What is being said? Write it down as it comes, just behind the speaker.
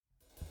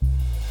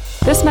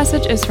This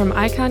message is from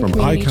Icon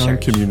Community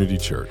Church. Community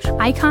Church.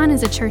 Icon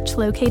is a church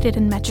located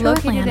in Metro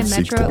Atlanta.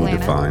 Seeks to be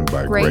defined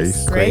by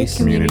grace,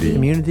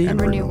 community, and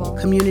renewal.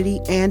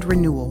 Community and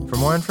renewal. For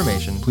more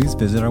information, please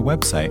visit our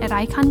website at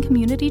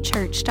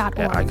iconcommunitychurch.org.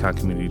 at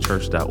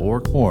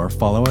iconcommunitychurch.org. or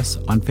follow us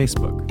on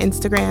Facebook,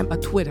 Instagram, or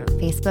Twitter.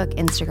 Facebook,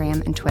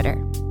 Instagram, and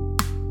Twitter.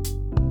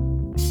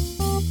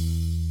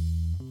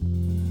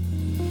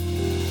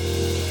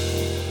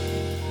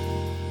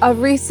 A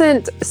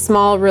recent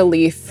small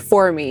relief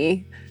for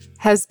me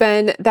has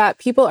been that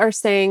people are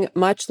saying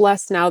much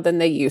less now than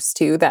they used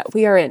to, that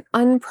we are in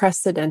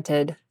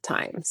unprecedented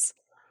times.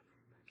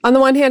 On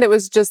the one hand, it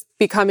was just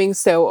becoming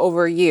so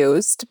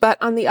overused,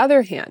 but on the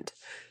other hand,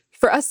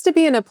 for us to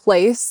be in a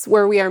place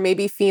where we are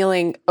maybe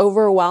feeling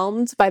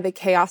overwhelmed by the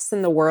chaos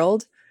in the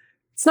world,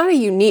 it's not a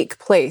unique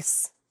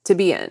place to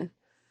be in.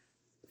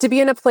 To be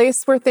in a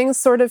place where things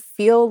sort of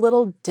feel a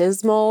little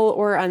dismal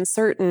or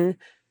uncertain,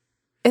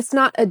 it's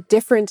not a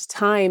different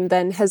time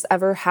than has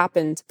ever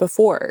happened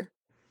before.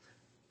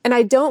 And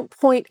I don't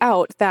point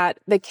out that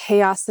the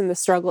chaos and the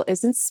struggle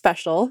isn't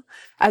special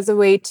as a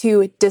way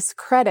to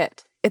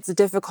discredit its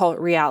difficult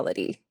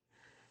reality.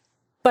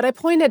 But I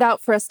point it out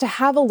for us to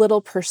have a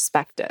little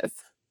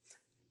perspective.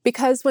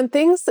 Because when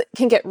things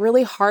can get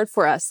really hard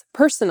for us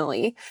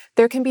personally,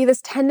 there can be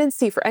this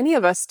tendency for any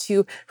of us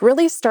to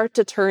really start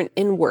to turn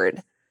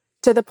inward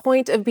to the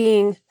point of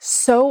being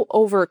so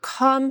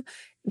overcome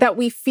that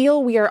we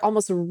feel we are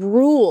almost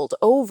ruled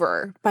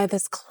over by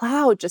this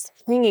cloud just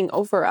hanging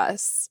over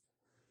us.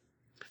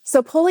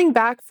 So pulling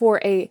back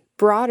for a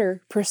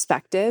broader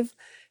perspective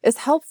is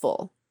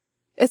helpful.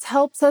 It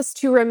helps us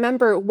to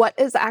remember what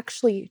is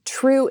actually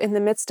true in the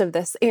midst of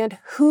this and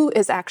who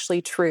is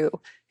actually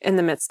true in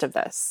the midst of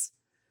this.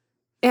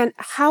 And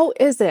how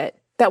is it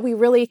that we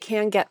really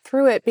can get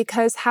through it?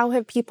 Because how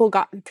have people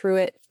gotten through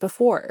it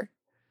before?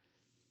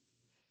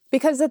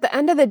 Because at the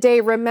end of the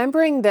day,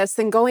 remembering this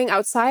and going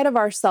outside of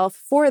ourselves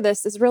for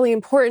this is really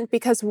important,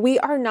 because we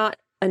are not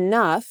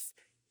enough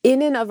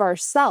in and of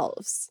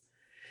ourselves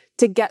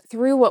to get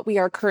through what we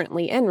are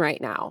currently in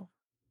right now.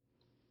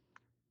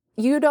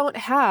 You don't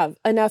have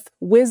enough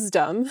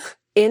wisdom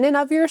in and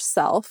of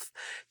yourself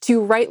to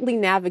rightly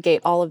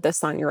navigate all of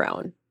this on your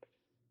own.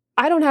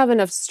 I don't have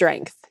enough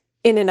strength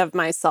in and of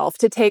myself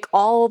to take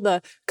all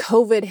the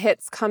COVID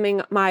hits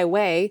coming my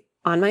way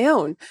on my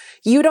own.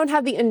 You don't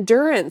have the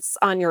endurance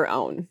on your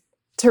own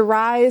to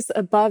rise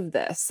above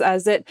this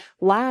as it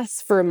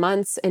lasts for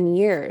months and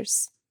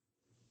years.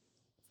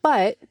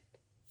 But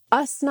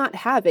us not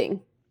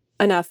having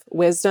enough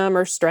wisdom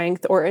or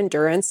strength or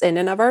endurance in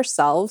and of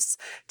ourselves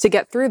to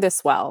get through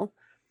this well,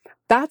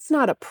 that's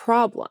not a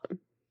problem.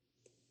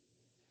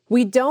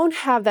 We don't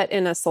have that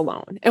in us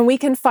alone, and we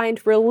can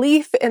find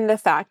relief in the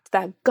fact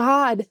that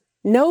God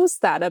knows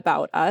that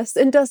about us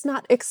and does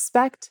not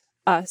expect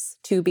us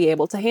to be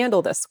able to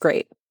handle this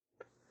great.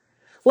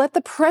 Let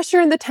the pressure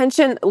and the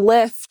tension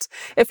lift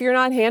if you're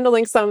not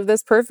handling some of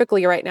this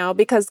perfectly right now,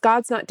 because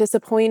God's not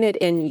disappointed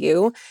in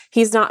you.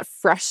 He's not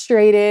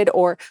frustrated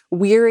or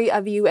weary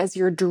of you as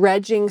you're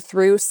dredging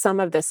through some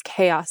of this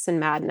chaos and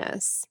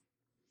madness.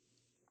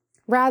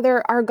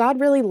 Rather, our God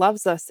really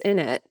loves us in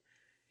it,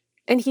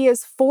 and He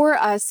is for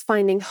us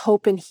finding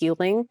hope and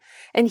healing,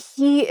 and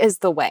He is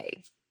the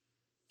way.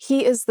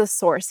 He is the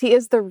source. He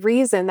is the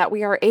reason that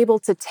we are able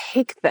to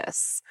take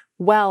this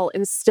well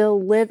and still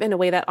live in a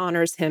way that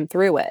honors Him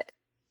through it.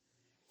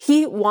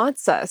 He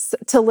wants us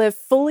to live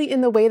fully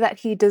in the way that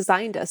He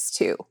designed us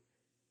to,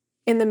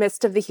 in the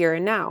midst of the here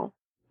and now.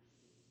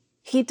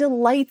 He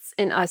delights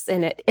in us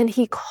in it, and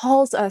He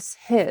calls us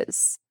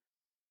His.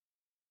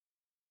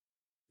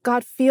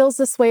 God feels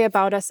this way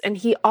about us, and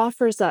He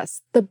offers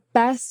us the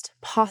best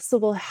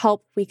possible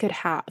help we could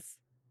have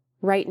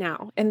right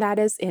now, and that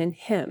is in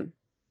Him.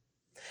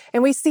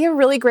 And we see a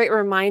really great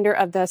reminder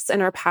of this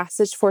in our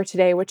passage for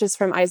today, which is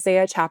from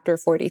Isaiah chapter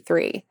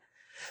 43.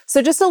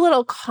 So just a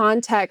little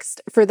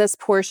context for this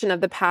portion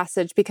of the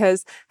passage,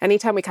 because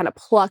anytime we kind of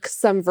pluck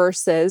some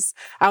verses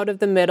out of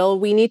the middle,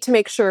 we need to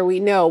make sure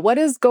we know what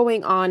is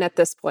going on at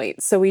this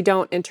point so we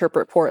don't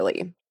interpret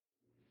poorly.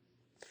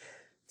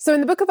 So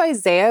in the book of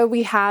Isaiah,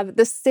 we have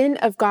the sin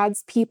of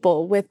God's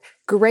people with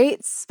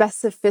great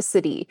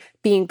specificity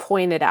being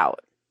pointed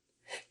out.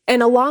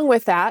 And along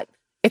with that,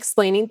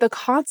 explaining the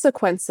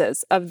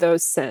consequences of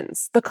those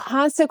sins, the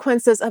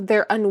consequences of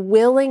their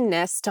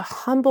unwillingness to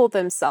humble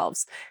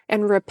themselves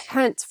and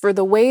repent for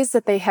the ways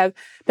that they have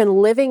been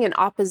living in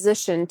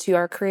opposition to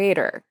our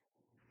Creator.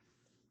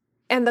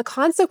 And the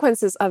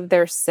consequences of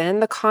their sin,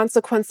 the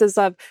consequences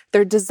of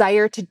their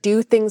desire to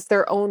do things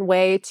their own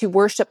way, to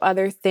worship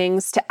other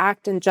things, to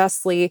act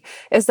unjustly,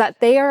 is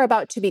that they are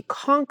about to be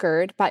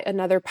conquered by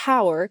another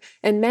power,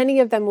 and many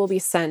of them will be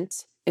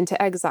sent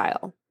into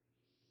exile.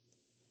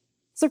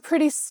 These are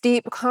pretty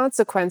steep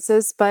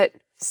consequences, but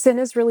sin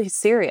is really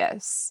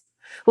serious.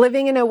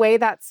 Living in a way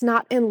that's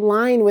not in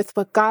line with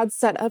what God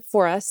set up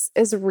for us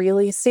is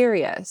really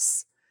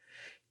serious.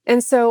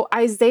 And so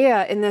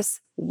Isaiah, in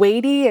this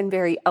weighty and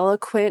very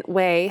eloquent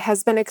way,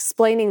 has been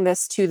explaining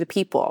this to the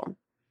people.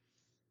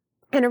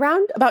 And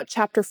around about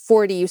chapter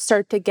 40, you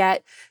start to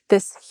get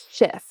this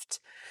shift.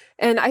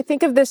 And I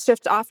think of this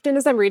shift often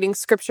as I'm reading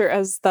scripture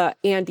as the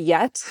and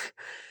yet.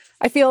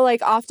 I feel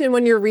like often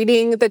when you're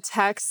reading the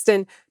text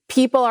and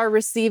people are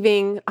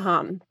receiving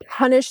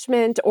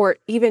punishment or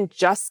even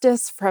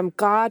justice from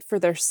God for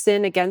their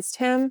sin against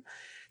him,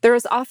 there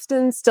is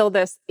often still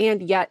this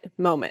and yet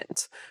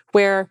moment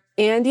where,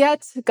 and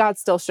yet God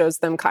still shows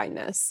them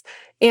kindness.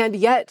 And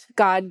yet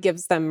God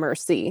gives them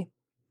mercy.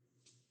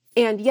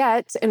 And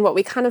yet, and what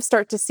we kind of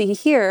start to see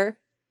here,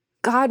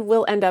 God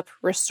will end up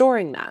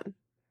restoring them.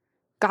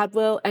 God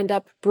will end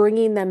up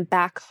bringing them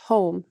back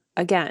home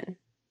again.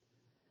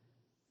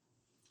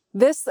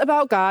 This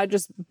about God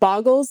just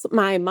boggles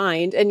my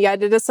mind, and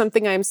yet it is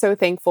something I'm so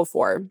thankful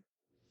for.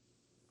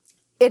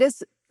 It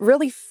is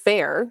really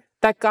fair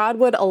that God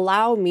would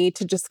allow me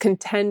to just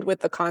contend with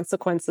the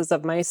consequences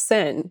of my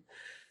sin.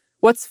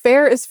 What's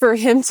fair is for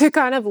him to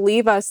kind of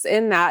leave us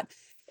in that,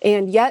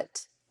 and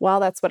yet, while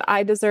that's what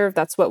I deserve,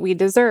 that's what we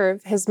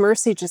deserve, his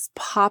mercy just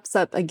pops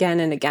up again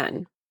and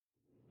again.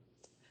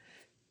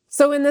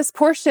 So in this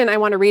portion, I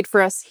want to read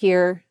for us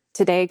here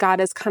today. God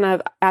is kind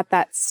of at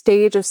that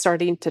stage of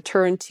starting to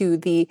turn to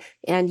the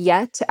and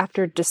yet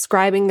after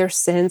describing their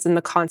sins and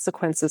the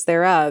consequences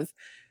thereof.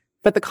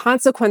 But the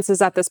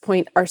consequences at this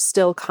point are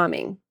still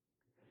coming.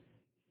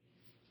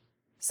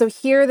 So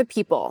here the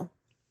people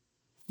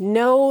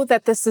know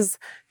that this is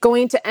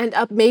going to end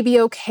up maybe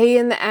okay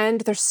in the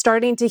end. They're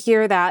starting to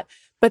hear that.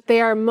 But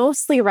they are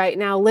mostly right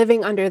now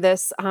living under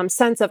this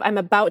sense of I'm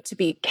about to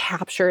be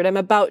captured. I'm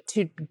about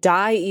to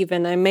die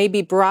even. I may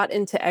be brought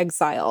into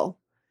exile.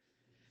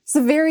 It's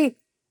a very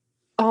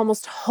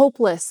almost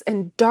hopeless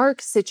and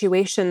dark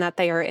situation that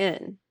they are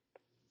in.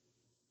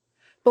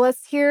 But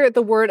let's hear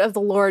the word of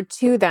the Lord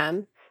to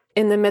them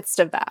in the midst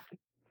of that.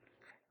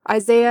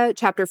 Isaiah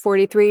chapter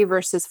 43,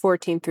 verses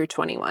 14 through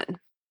 21.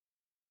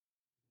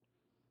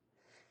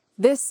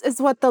 This is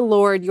what the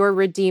Lord, your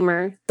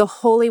Redeemer, the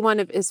Holy One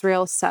of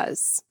Israel,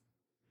 says.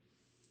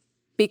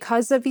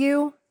 Because of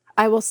you,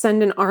 I will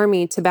send an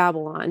army to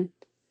Babylon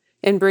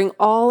and bring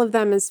all of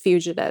them as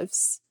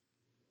fugitives,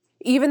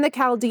 even the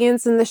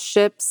Chaldeans and the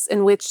ships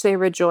in which they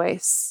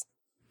rejoice.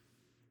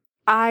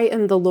 I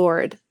am the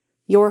Lord,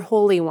 your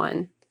Holy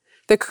One,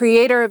 the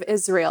Creator of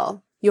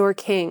Israel, your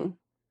King.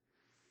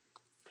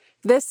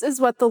 This is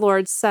what the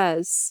Lord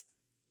says.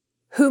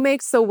 Who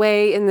makes a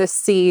way in the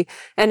sea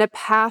and a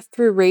path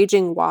through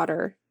raging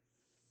water?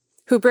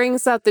 Who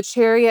brings out the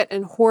chariot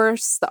and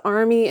horse, the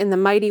army and the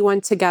mighty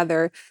one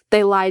together?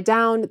 They lie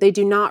down, they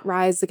do not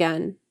rise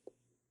again.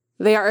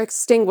 They are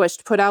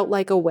extinguished, put out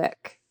like a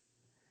wick.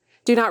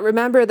 Do not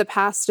remember the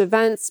past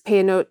events,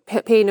 pay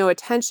no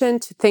attention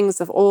to things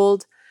of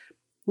old.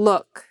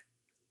 Look,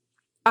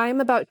 I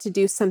am about to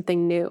do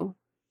something new.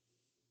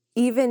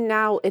 Even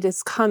now it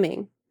is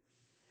coming.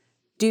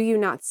 Do you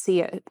not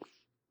see it?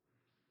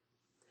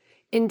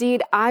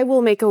 Indeed, I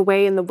will make a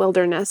way in the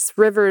wilderness,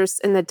 rivers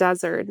in the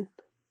desert.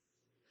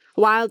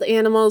 Wild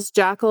animals,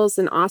 jackals,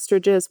 and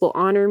ostriches will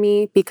honor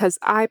me because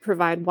I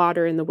provide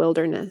water in the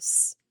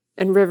wilderness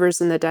and rivers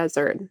in the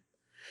desert,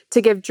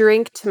 to give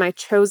drink to my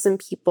chosen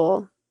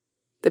people.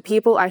 The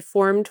people I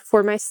formed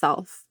for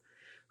myself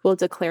will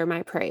declare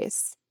my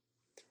praise.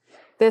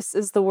 This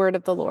is the word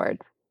of the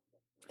Lord.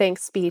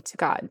 Thanks be to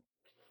God.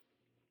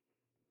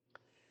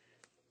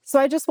 So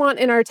I just want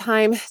in our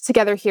time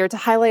together here to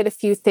highlight a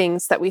few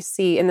things that we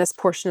see in this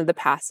portion of the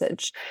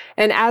passage.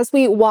 And as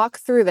we walk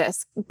through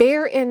this,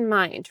 bear in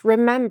mind,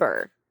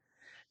 remember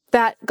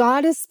that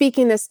God is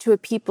speaking this to a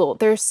people.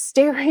 They're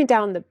staring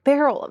down the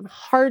barrel of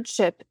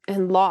hardship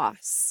and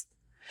loss.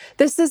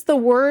 This is the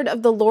word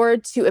of the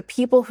Lord to a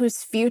people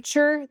whose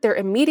future, their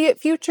immediate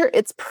future,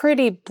 it's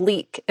pretty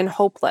bleak and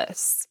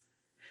hopeless.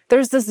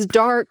 There's this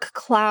dark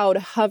cloud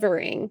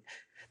hovering.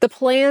 The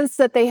plans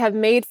that they have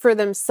made for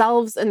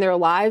themselves and their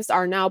lives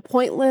are now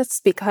pointless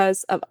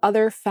because of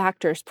other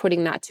factors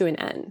putting that to an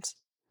end.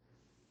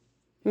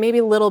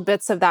 Maybe little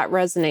bits of that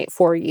resonate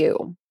for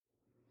you.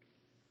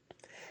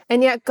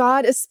 And yet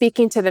God is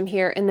speaking to them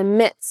here in the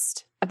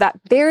midst of that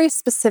very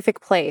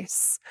specific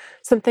place.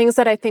 Some things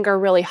that I think are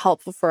really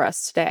helpful for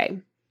us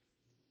today.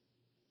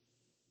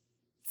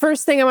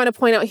 First thing I want to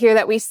point out here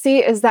that we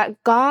see is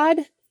that God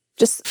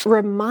just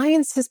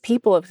reminds his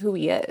people of who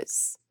he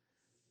is.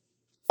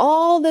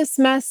 All this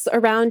mess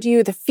around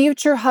you, the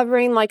future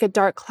hovering like a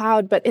dark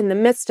cloud, but in the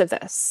midst of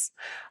this,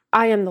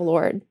 I am the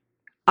Lord.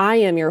 I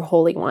am your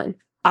Holy One.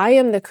 I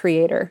am the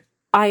Creator.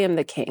 I am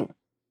the King.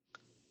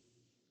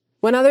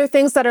 When other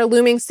things that are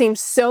looming seem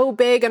so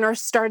big and are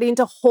starting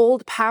to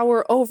hold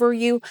power over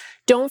you,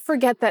 don't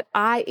forget that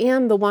I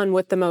am the one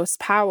with the most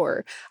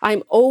power.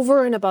 I'm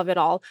over and above it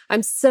all.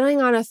 I'm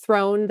sitting on a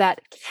throne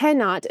that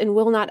cannot and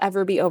will not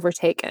ever be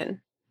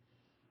overtaken.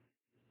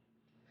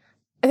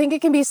 I think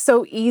it can be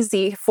so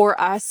easy for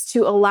us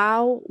to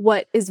allow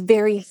what is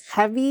very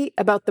heavy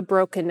about the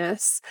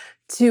brokenness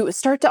to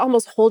start to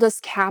almost hold us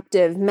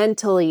captive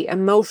mentally,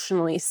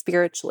 emotionally,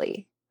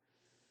 spiritually.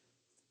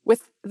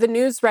 With the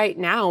news right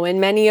now and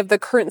many of the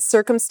current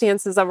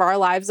circumstances of our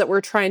lives that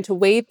we're trying to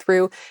wade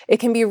through, it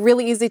can be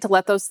really easy to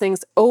let those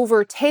things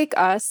overtake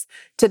us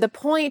to the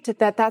point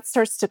that that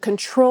starts to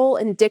control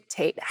and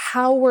dictate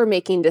how we're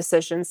making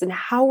decisions and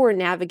how we're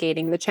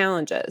navigating the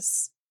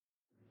challenges.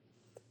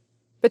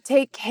 But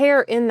take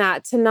care in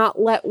that to not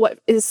let what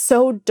is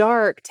so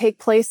dark take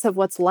place of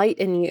what's light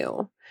in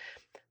you.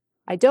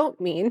 I don't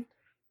mean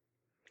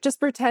just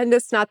pretend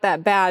it's not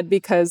that bad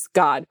because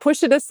God.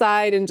 Push it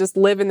aside and just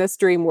live in this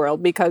dream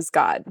world because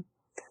God.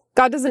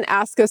 God doesn't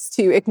ask us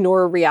to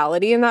ignore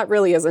reality, and that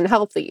really isn't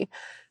healthy.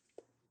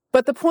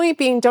 But the point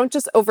being, don't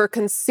just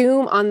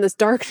overconsume on this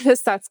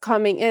darkness that's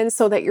coming in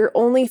so that you're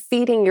only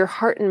feeding your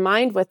heart and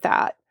mind with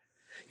that.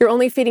 You're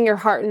only feeding your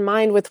heart and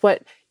mind with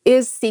what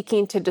is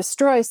seeking to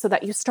destroy so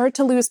that you start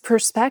to lose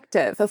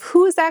perspective of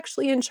who is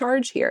actually in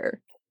charge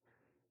here.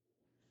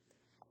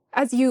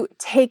 As you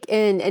take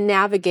in and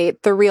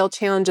navigate the real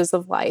challenges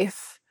of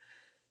life,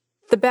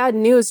 the bad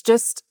news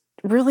just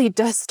really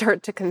does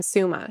start to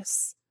consume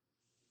us.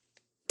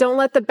 Don't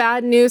let the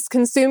bad news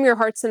consume your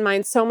hearts and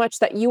minds so much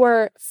that you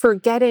are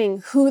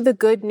forgetting who the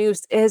good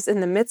news is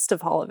in the midst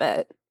of all of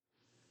it.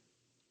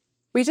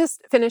 We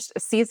just finished a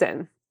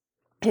season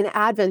in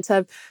Advent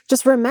of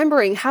just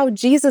remembering how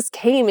Jesus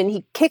came and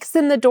he kicks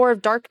in the door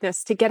of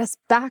darkness to get us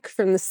back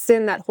from the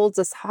sin that holds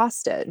us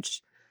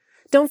hostage.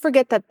 Don't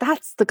forget that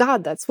that's the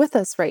God that's with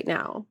us right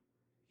now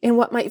in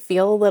what might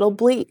feel a little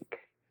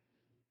bleak.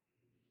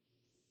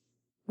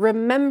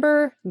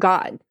 Remember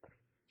God,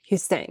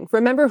 he's saying.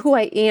 Remember who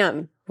I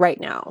am right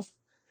now.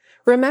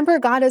 Remember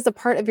God as a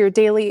part of your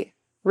daily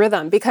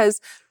rhythm, because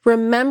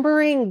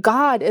remembering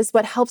God is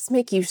what helps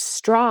make you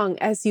strong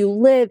as you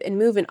live and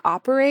move and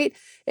operate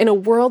in a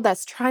world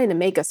that's trying to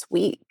make us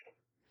weak.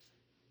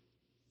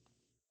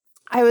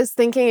 I was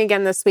thinking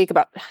again this week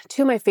about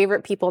two of my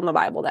favorite people in the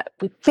Bible that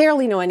we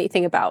barely know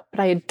anything about, but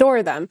I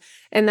adore them.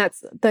 And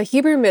that's the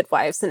Hebrew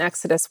midwives in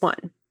Exodus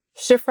 1,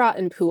 Shiphrah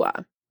and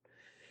Puah.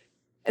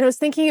 And I was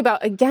thinking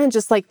about, again,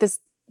 just like this,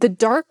 the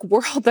dark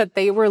world that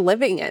they were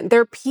living in.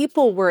 Their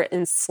people were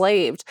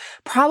enslaved,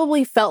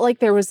 probably felt like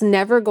there was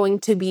never going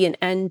to be an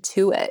end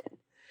to it.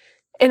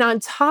 And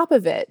on top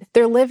of it,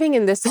 they're living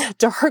in this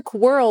dark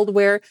world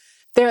where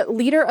the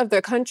leader of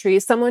their country,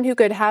 someone who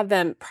could have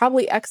them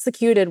probably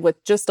executed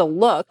with just a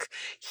look,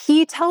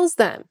 he tells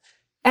them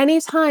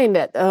anytime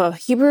that a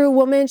Hebrew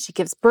woman, she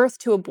gives birth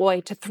to a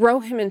boy, to throw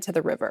him into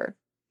the river.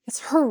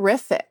 It's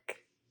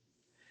horrific.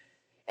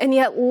 And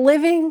yet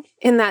living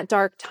in that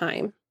dark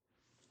time,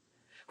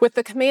 with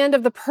the command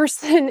of the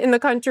person in the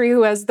country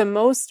who has the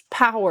most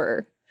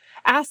power,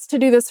 asked to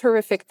do this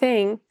horrific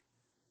thing,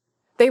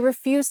 they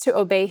refuse to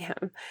obey him.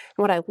 And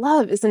what I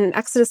love is in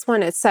Exodus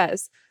 1, it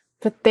says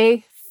that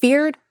they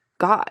feared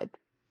God.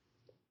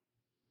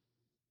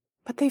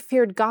 But they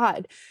feared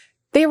God.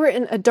 They were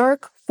in a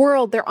dark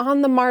world. They're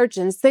on the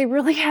margins. They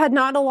really had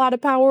not a lot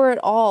of power at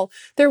all.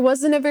 There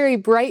wasn't a very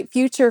bright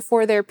future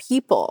for their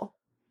people.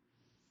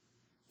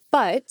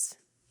 But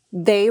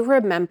they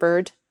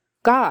remembered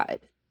God.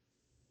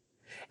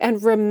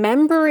 And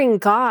remembering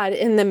God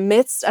in the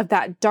midst of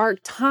that dark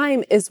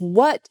time is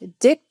what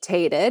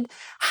dictated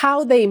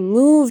how they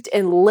moved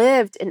and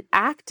lived and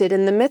acted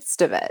in the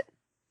midst of it.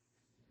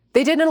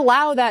 They didn't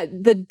allow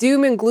that the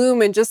doom and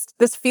gloom and just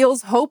this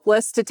feels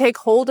hopeless to take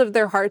hold of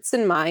their hearts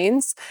and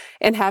minds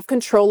and have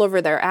control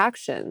over their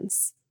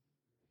actions.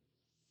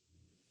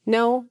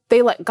 No,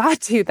 they let God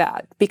do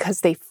that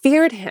because they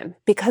feared him,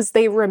 because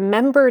they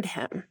remembered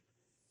him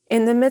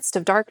in the midst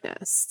of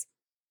darkness.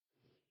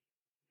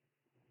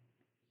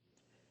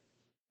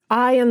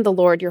 I am the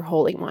Lord, your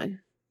Holy One,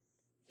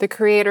 the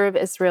Creator of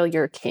Israel,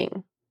 your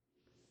King.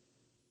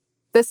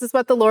 This is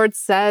what the Lord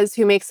says,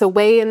 who makes a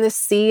way in the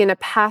sea and a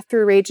path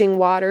through raging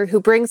water, who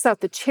brings out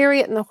the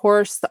chariot and the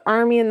horse, the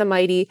army and the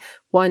mighty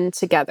one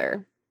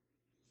together.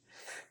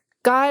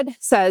 God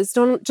says,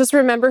 don't just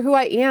remember who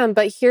I am,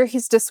 but here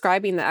he's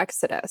describing the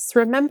Exodus.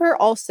 Remember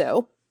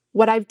also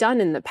what I've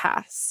done in the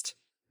past.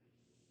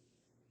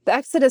 The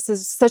Exodus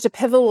is such a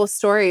pivotal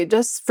story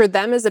just for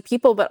them as a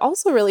people, but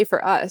also really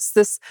for us.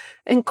 This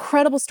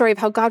incredible story of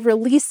how God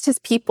released his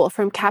people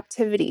from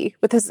captivity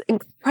with his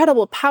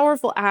incredible,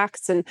 powerful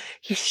acts, and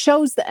he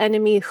shows the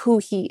enemy who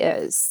he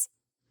is.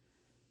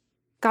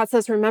 God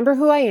says, remember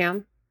who I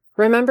am.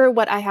 Remember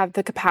what I have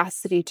the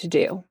capacity to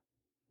do.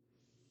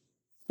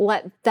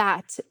 Let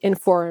that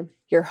inform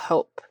your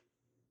hope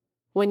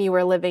when you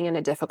are living in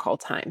a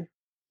difficult time.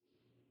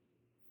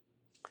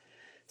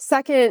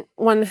 Second,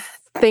 one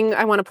thing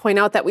I want to point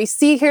out that we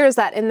see here is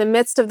that in the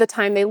midst of the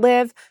time they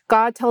live,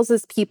 God tells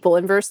his people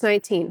in verse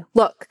 19,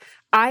 look,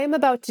 I am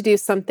about to do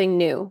something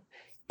new.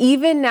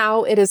 Even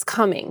now it is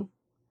coming.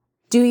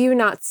 Do you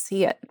not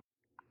see it?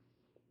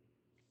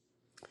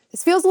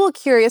 This feels a little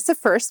curious at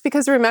first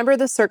because remember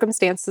the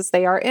circumstances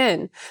they are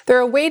in. They're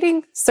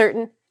awaiting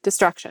certain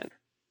destruction.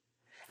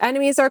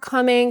 Enemies are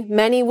coming,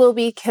 many will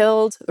be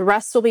killed, the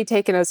rest will be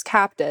taken as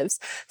captives.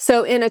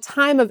 So in a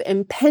time of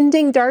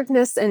impending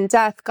darkness and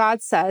death,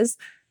 God says,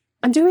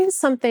 I'm doing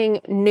something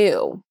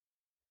new.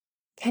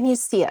 Can you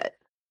see it?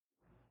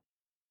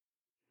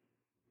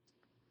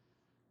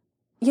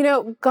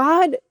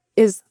 God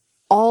is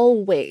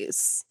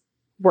always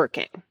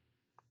working.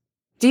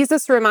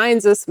 Jesus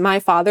reminds us, my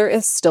Father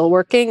is still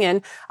working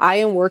and I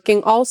am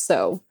working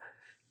also.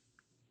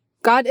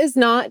 God is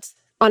not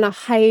on a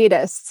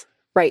hiatus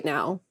right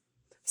now.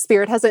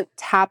 Spirit hasn't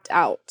tapped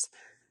out.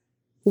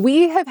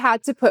 We have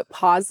had to put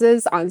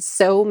pauses on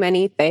so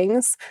many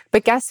things,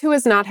 but guess who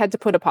has not had to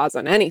put a pause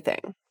on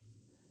anything?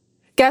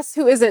 Guess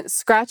who isn't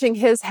scratching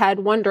his head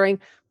wondering,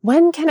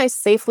 when can I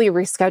safely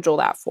reschedule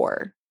that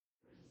for?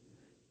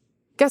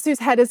 Guess whose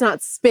head is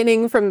not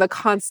spinning from the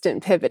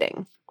constant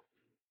pivoting?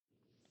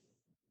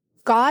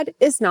 God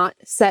is not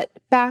set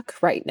back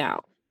right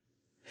now.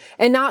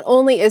 And not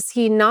only is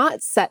he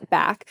not set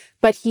back,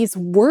 but he's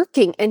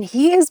working and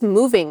he is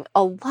moving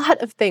a lot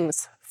of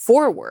things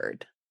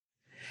forward.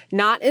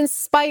 Not in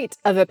spite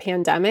of a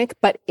pandemic,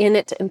 but in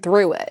it and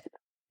through it.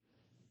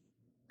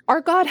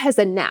 Our God has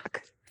a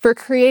knack for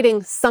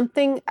creating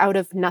something out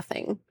of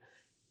nothing.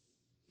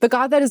 The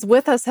God that is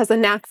with us has a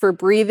knack for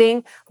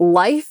breathing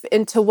life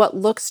into what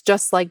looks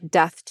just like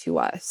death to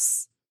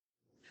us.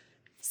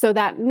 So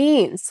that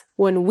means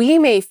when we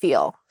may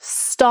feel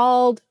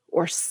stalled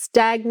or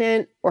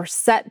stagnant or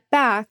set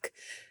back,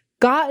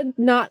 God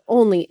not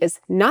only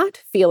is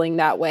not feeling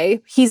that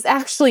way, he's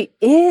actually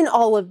in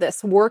all of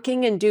this,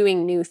 working and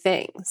doing new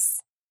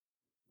things.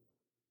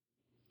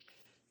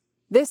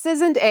 This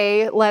isn't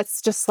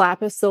let's just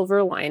slap a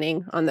silver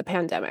lining on the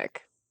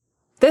pandemic.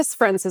 This,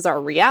 friends, is our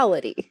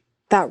reality,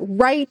 that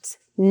right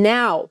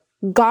now,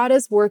 God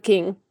is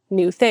working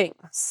new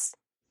things.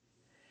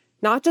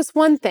 Not just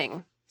one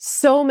thing,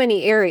 so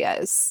many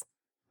areas.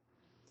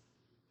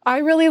 I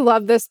really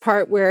love this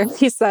part where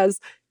he says,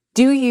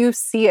 do you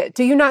see it?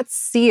 Do you not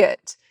see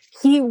it?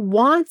 He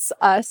wants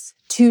us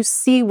to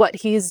see what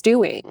he's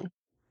doing.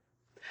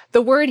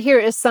 The word here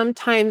is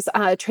sometimes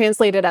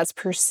translated as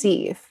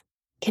perceive.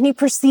 Can you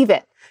perceive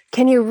it?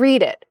 Can you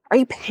read it? Are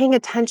you paying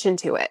attention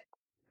to it?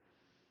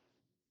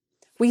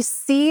 We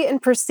see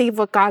and perceive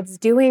what God's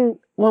doing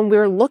when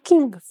we're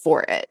looking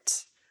for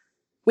it.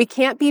 We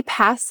can't be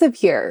passive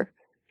here.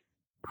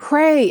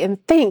 Pray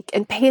and think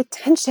and pay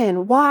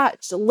attention,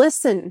 watch,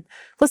 listen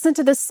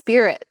to the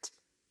Spirit.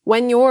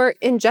 When you're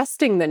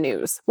ingesting the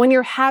news, when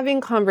you're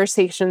having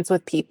conversations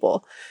with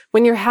people,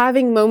 when you're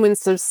having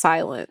moments of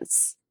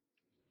silence.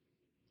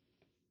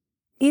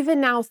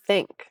 Even now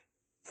think,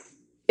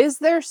 is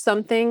there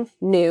something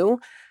new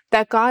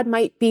that God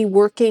might be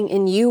working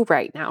in you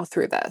right now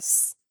through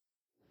this?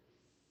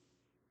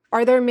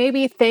 Are there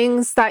maybe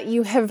things that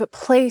you have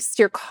placed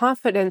your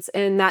confidence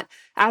in that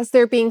as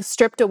they're being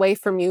stripped away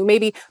from you,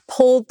 maybe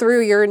pulled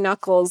through your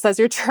knuckles as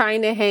you're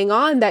trying to hang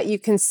on, that you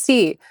can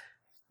see,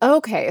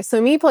 okay,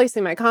 so me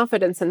placing my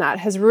confidence in that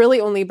has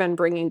really only been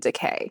bringing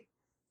decay.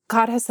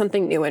 God has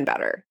something new and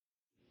better.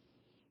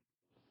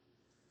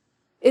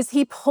 Is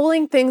he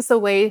pulling things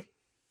away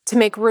to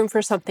make room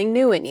for something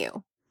new in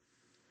you?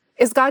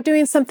 Is God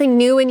doing something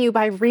new in you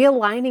by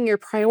realigning your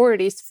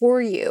priorities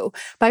for you,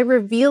 by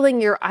revealing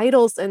your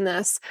idols in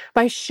this,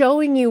 by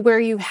showing you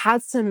where you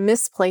had some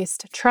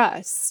misplaced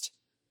trust?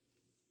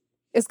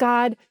 Is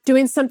God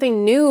doing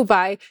something new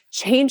by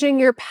changing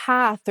your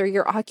path or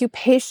your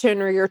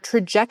occupation or your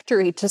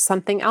trajectory to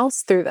something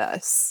else through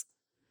this?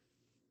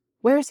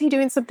 Where is he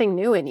doing something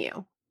new in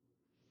you?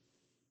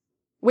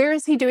 Where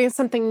is he doing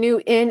something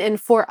new in and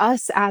for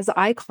us as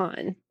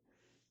Icon?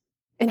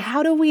 And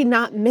how do we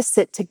not miss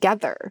it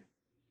together?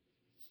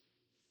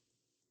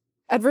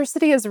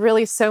 Adversity is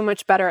really so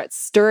much better at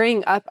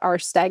stirring up our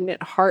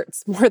stagnant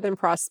hearts more than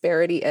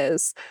prosperity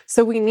is.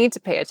 So we need to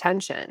pay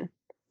attention.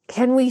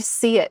 Can we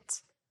see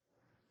it?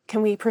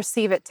 Can we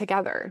perceive it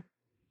together?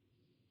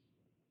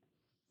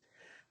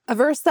 A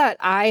verse that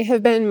I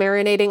have been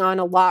marinating on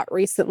a lot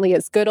recently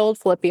is good old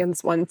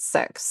Philippians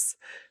 1:6,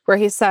 where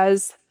he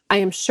says, I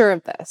am sure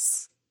of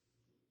this,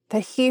 that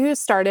he who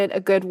started a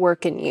good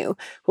work in you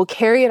will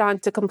carry it on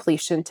to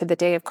completion to the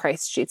day of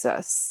Christ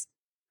Jesus.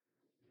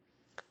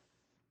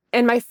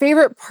 And my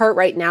favorite part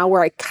right now,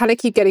 where I kind of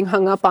keep getting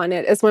hung up on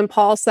it, is when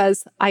Paul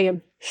says, I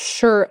am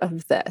sure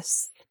of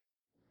this.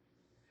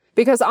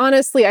 Because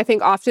honestly, I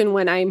think often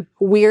when I'm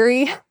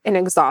weary and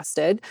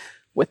exhausted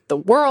with the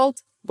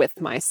world,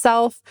 with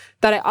myself,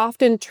 that I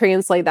often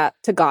translate that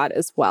to God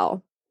as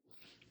well.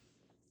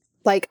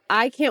 Like,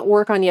 I can't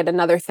work on yet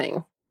another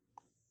thing.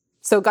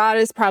 So God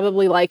is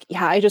probably like,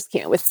 yeah, I just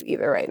can't with you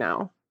either right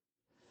now.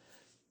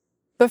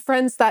 But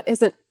friends, that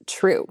isn't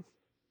true.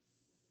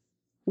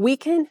 We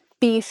can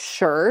be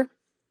sure,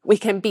 we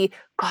can be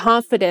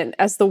confident,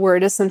 as the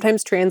word is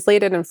sometimes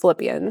translated in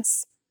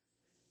Philippians,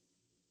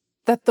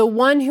 that the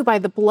one who by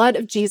the blood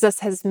of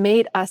Jesus has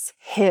made us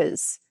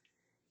his,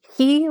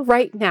 he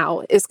right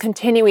now is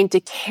continuing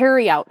to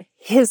carry out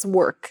his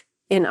work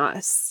in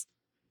us.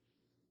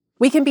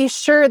 We can be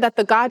sure that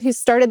the God who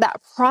started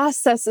that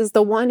process is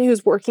the one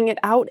who's working it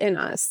out in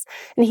us,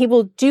 and he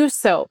will do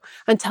so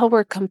until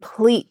we're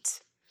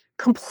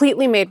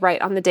completely made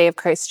right on the day of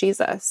Christ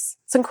Jesus.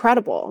 It's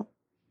incredible.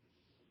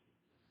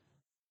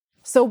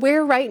 So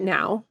where right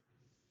now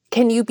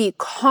can you be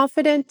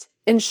confident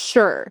and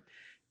sure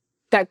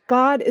that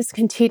God is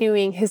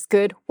continuing his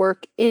good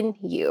work in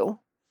you?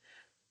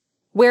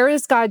 Where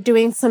is God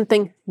doing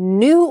something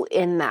new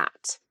in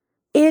that?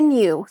 In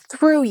you,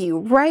 through you,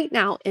 right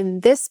now,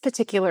 in this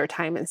particular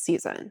time and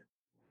season?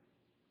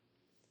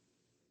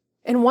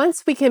 And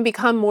once we can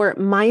become more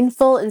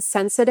mindful and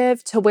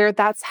sensitive to where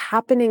that's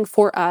happening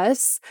for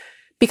us,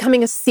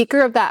 becoming a seeker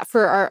of that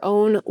for our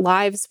own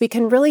lives, we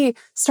can really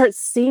start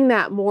seeing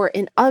that more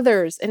in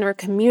others, in our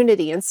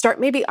community, and start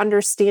maybe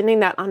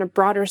understanding that on a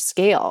broader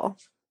scale.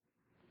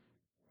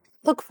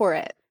 Look for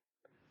it.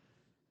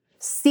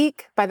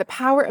 Seek by the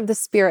power of the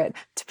Spirit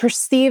to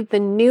perceive the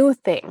new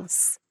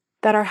things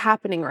that are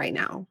happening right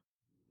now.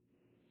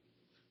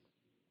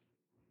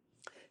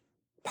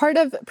 Part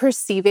of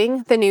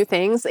perceiving the new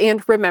things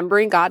and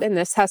remembering God in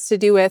this has to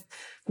do with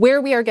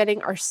where we are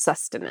getting our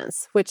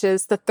sustenance, which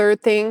is the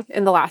third thing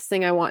and the last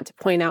thing I want to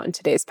point out in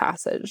today's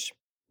passage.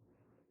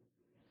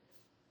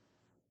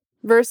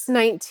 Verse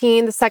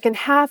 19, the second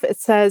half, it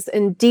says,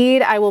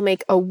 "Indeed, I will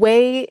make a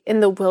way in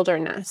the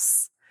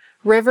wilderness,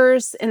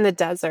 rivers in the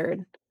desert.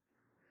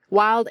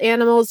 Wild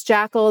animals,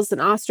 jackals,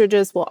 and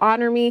ostriches will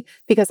honor me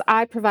because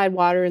I provide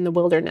water in the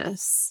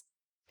wilderness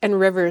and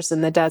rivers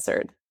in the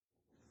desert,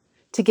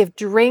 to give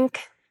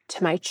drink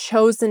to my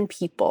chosen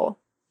people.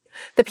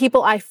 The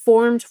people I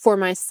formed for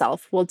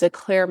myself will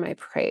declare my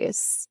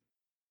praise."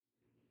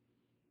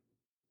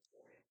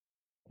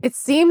 It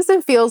seems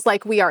and feels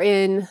like we are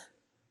in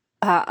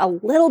a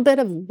little bit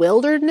of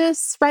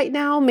wilderness right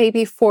now,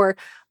 maybe for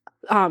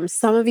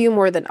some of you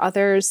more than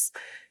others.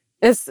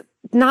 It's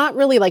not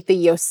really like the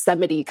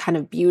Yosemite kind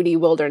of beauty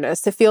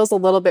wilderness. It feels a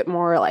little bit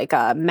more like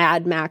a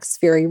Mad Max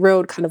Fury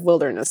Road kind of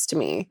wilderness to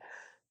me.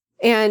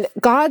 And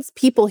God's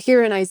people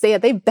here in Isaiah,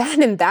 they've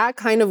been in that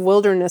kind of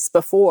wilderness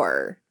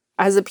before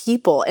as a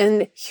people,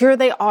 and here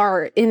they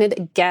are in it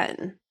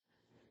again.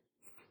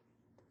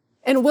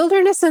 And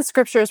wilderness in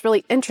Scripture is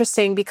really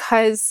interesting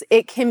because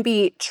it can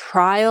be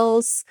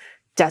trials,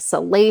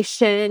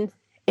 desolation,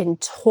 and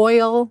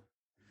toil.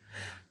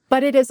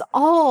 But it is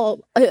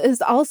also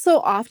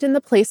often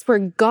the place where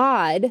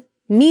God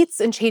meets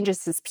and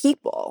changes his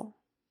people.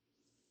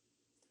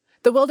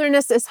 The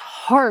wilderness is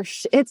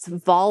harsh, it's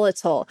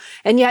volatile,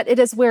 and yet it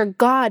is where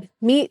God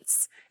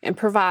meets and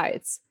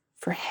provides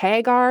for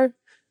Hagar,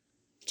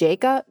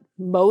 Jacob,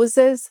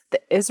 Moses,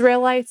 the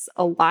Israelites,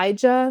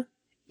 Elijah,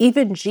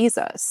 even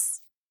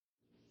Jesus.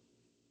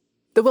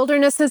 The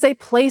wilderness is a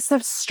place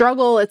of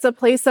struggle, it's a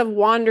place of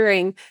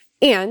wandering,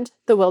 and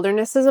the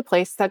wilderness is a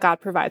place that God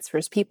provides for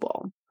his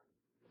people.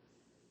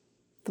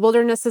 The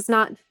wilderness is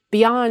not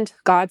beyond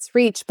God's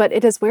reach, but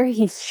it is where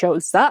he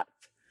shows up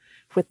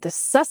with the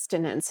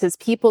sustenance his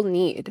people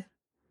need.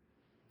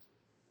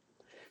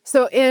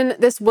 So in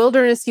this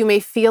wilderness you may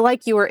feel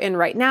like you are in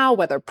right now,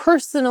 whether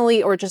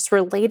personally or just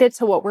related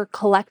to what we're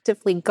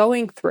collectively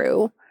going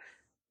through,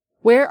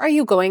 where are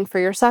you going for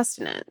your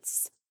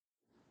sustenance?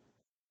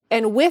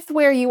 And with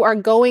where you are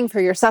going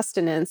for your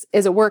sustenance,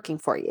 is it working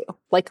for you?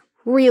 Like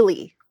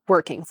really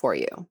working for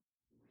you?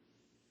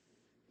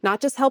 Not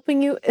just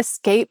helping you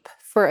escape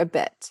for a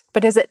bit,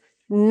 but is it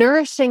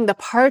nourishing the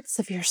parts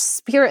of your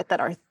spirit that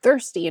are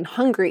thirsty and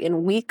hungry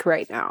and weak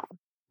right now?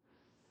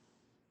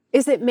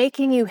 Is it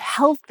making you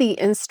healthy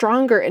and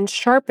stronger and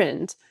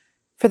sharpened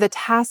for the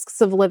tasks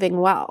of living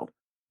well?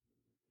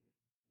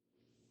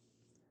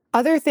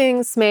 Other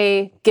things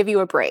may give you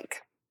a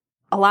break,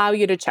 allow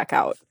you to check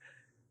out.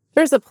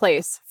 There's a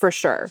place for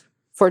sure,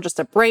 for just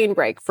a brain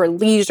break, for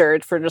leisure,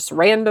 for just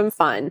random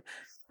fun.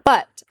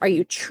 But are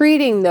you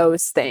treating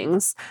those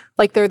things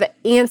like they're the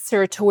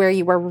answer to where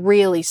you are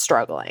really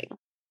struggling?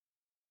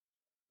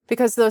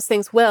 Because those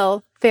things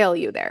will fail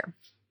you there.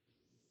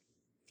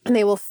 And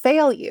they will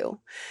fail you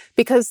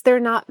because they're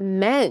not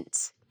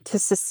meant to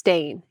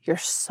sustain your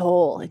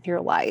soul and your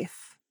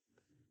life.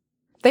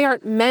 They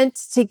aren't meant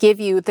to give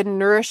you the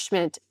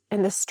nourishment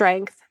and the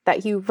strength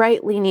that you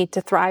rightly need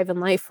to thrive in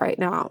life right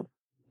now.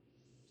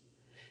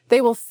 They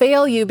will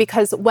fail you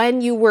because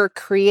when you were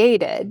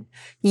created,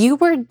 you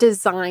were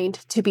designed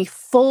to be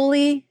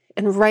fully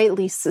and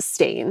rightly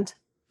sustained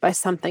by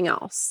something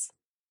else.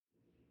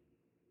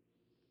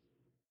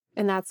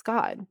 And that's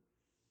God.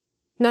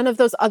 None of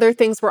those other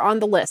things were on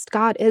the list.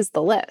 God is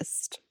the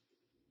list.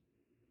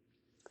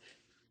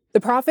 The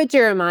prophet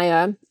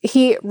Jeremiah,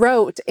 he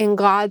wrote in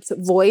God's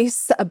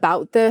voice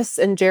about this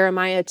in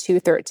Jeremiah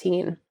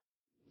 2:13.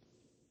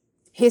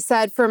 He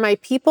said, "For my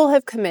people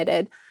have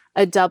committed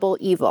a double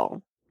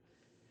evil.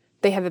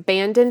 They have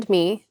abandoned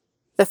me,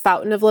 the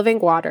fountain of living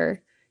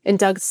water, and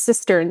dug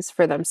cisterns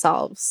for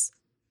themselves.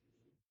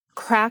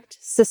 Cracked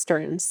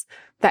cisterns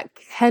that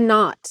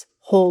cannot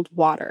hold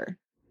water."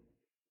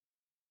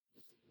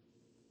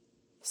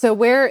 So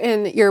where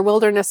in your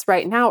wilderness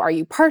right now are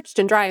you parched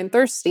and dry and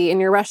thirsty and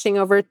you're rushing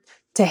over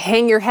to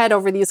hang your head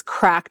over these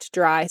cracked,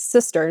 dry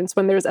cisterns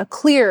when there's a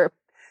clear,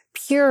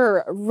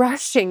 pure,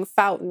 rushing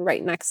fountain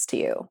right next to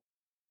you?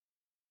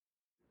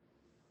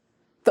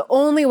 The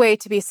only way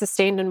to be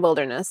sustained in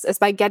wilderness is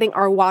by getting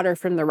our water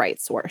from the right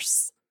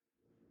source,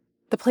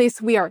 the place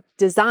we are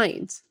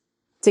designed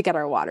to get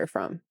our water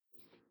from.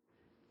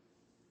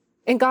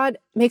 And God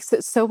makes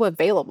it so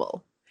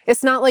available.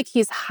 It's not like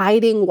he's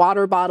hiding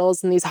water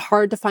bottles in these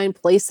hard to find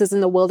places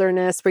in the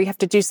wilderness where you have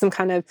to do some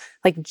kind of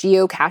like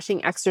geocaching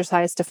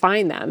exercise to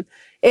find them.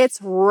 It's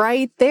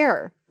right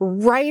there,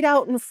 right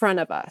out in front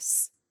of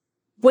us,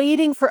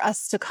 waiting for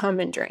us to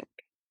come and drink.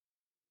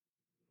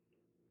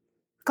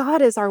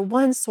 God is our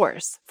one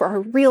source for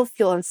our real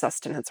fuel and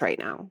sustenance right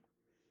now.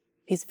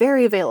 He's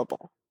very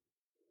available.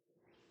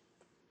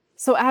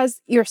 So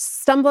as you're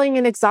stumbling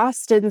and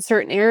exhausted in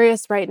certain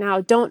areas right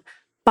now, don't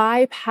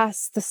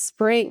bypass the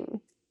spring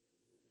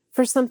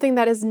for something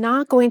that is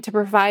not going to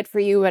provide for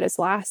you what is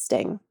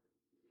lasting.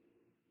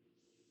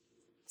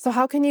 So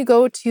how can you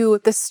go to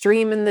the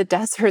stream in the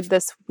desert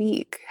this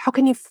week? How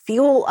can you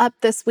fuel up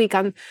this week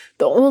on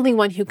the only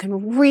one who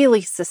can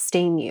really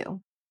sustain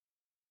you?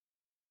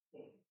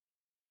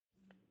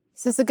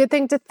 This is a good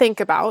thing to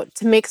think about,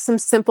 to make some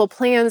simple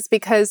plans,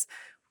 because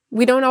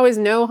we don't always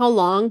know how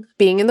long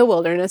being in the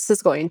wilderness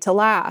is going to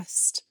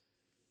last.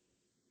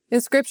 In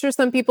Scripture,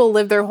 some people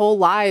live their whole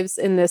lives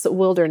in this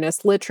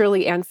wilderness,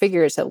 literally and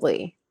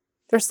figuratively.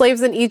 They're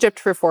slaves in Egypt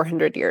for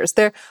 400 years.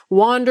 They're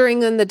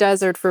wandering in the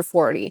desert for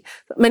 40.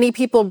 Many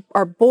people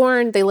are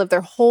born, they live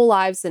their whole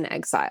lives in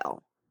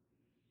exile.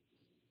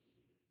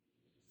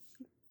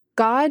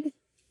 God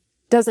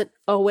doesn't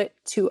owe it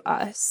to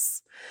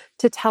us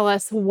to tell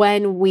us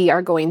when we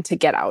are going to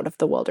get out of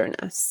the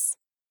wilderness.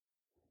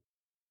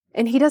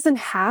 And he doesn't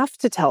have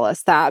to tell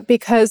us that,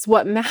 because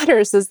what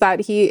matters is that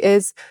he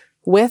is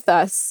with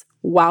us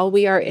while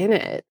we are in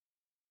it.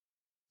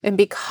 And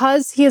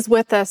because he is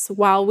with us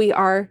while we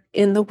are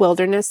in the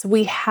wilderness,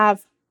 we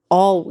have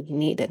all we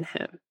need in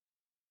him.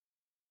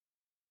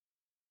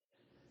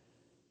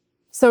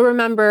 So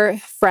remember,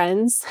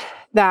 friends,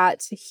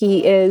 that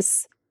he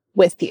is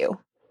with you.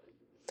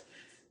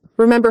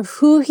 Remember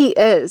who he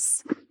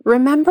is.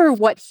 Remember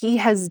what he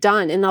has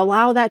done, and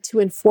allow that to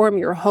inform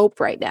your hope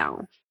right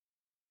now.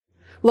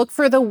 Look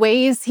for the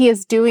ways he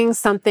is doing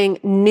something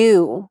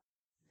new.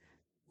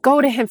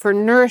 Go to him for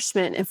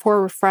nourishment and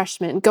for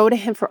refreshment. Go to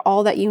him for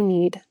all that you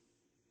need,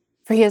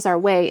 for he is our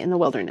way in the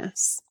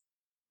wilderness.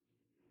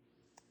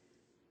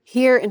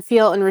 Hear and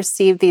feel and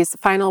receive these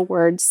final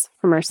words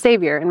from our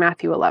Savior in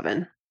Matthew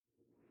 11.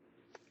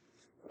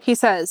 He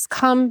says,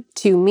 "Come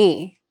to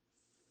me,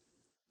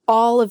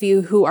 all of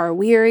you who are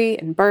weary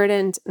and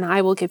burdened, and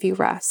I will give you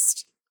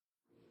rest.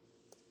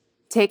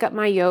 Take up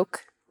my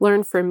yoke,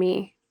 learn from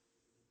me,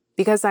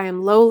 because I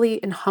am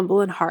lowly and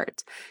humble in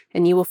heart,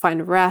 and you will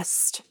find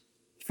rest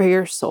for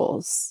your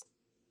souls.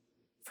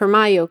 For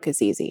my yoke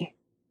is easy,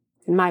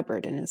 and my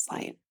burden is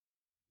light."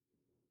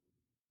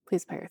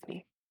 Please pray with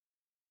me.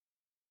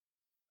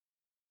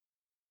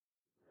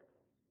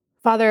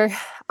 Father,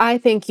 I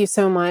thank you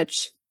so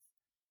much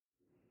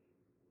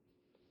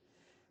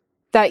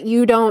that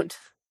you don't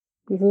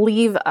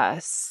leave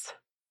us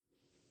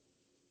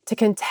to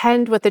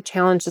contend with the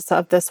challenges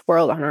of this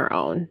world on our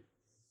own.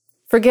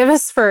 Forgive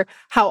us for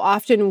how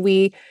often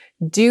we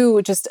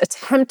do just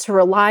attempt to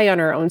rely on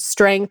our own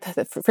strength.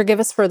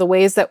 Forgive us for the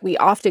ways that we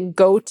often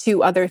go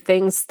to other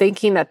things,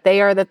 thinking that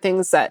they are the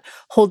things that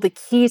hold the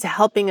key to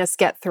helping us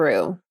get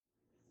through.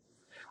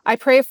 I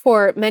pray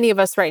for many of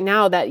us right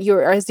now that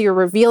as you're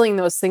revealing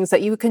those things,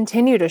 that you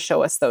continue to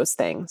show us those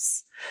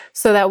things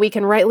so that we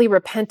can rightly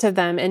repent of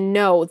them and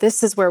know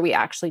this is where we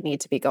actually need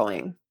to be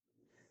going.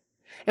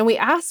 And we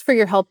ask for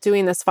your help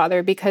doing this,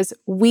 Father, because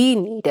we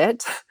need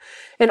it.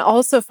 And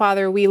also,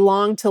 Father, we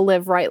long to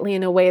live rightly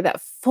in a way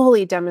that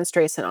fully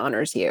demonstrates and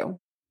honors you.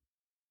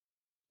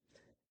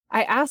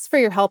 I ask for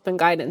your help and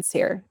guidance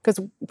here, because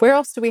where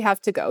else do we have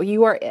to go?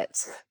 You are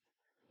it.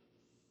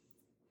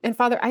 And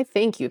Father, I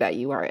thank you that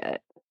you are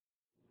it.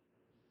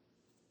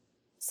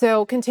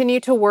 So continue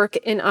to work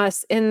in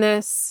us in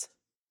this.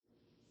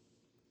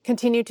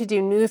 Continue to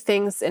do new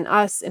things in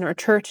us, in our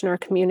church, in our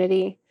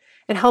community.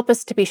 And help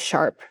us to be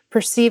sharp,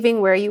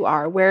 perceiving where you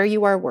are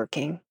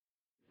working.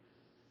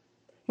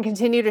 And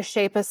continue to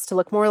shape us to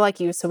look more like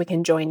you so we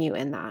can join you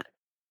in that.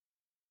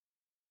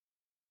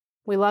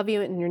 We love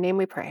you, and in your name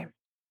we pray.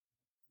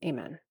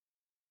 Amen.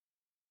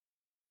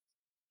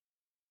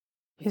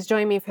 Please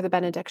join me for the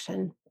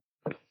benediction.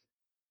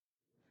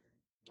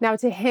 Now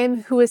to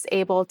him who is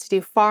able to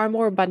do far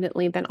more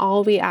abundantly than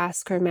all we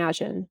ask or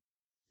imagine,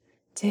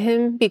 to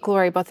him be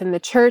glory both in the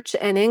church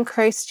and in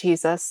Christ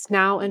Jesus,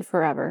 now and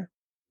forever.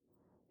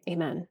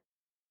 Amen.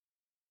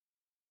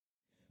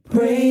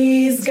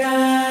 Praise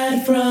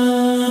God,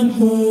 from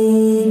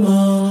whom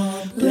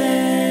all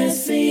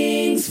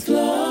blessings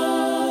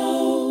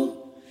flow.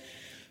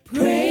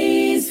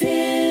 Praise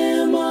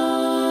him,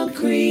 all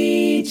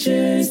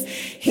creatures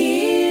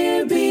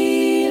here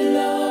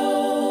below.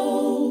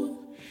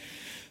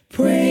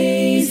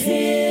 Praise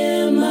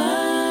him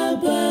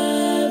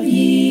above,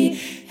 ye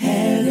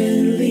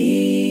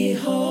heavenly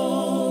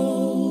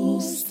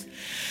hosts.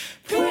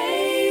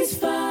 Praise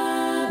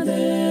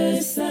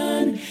Father,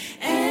 Son,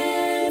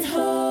 and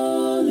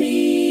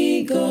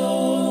Holy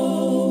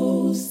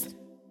Ghost.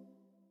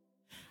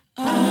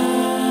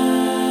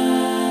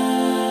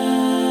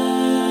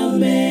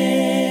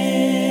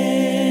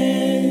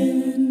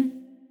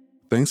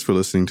 Thanks for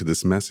listening to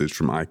this message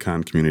from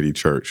Icon Community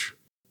Church.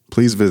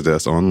 Please visit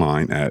us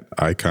online at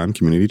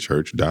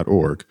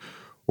iconcommunitychurch.org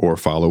or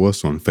follow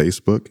us on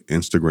Facebook,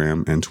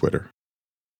 Instagram, and Twitter.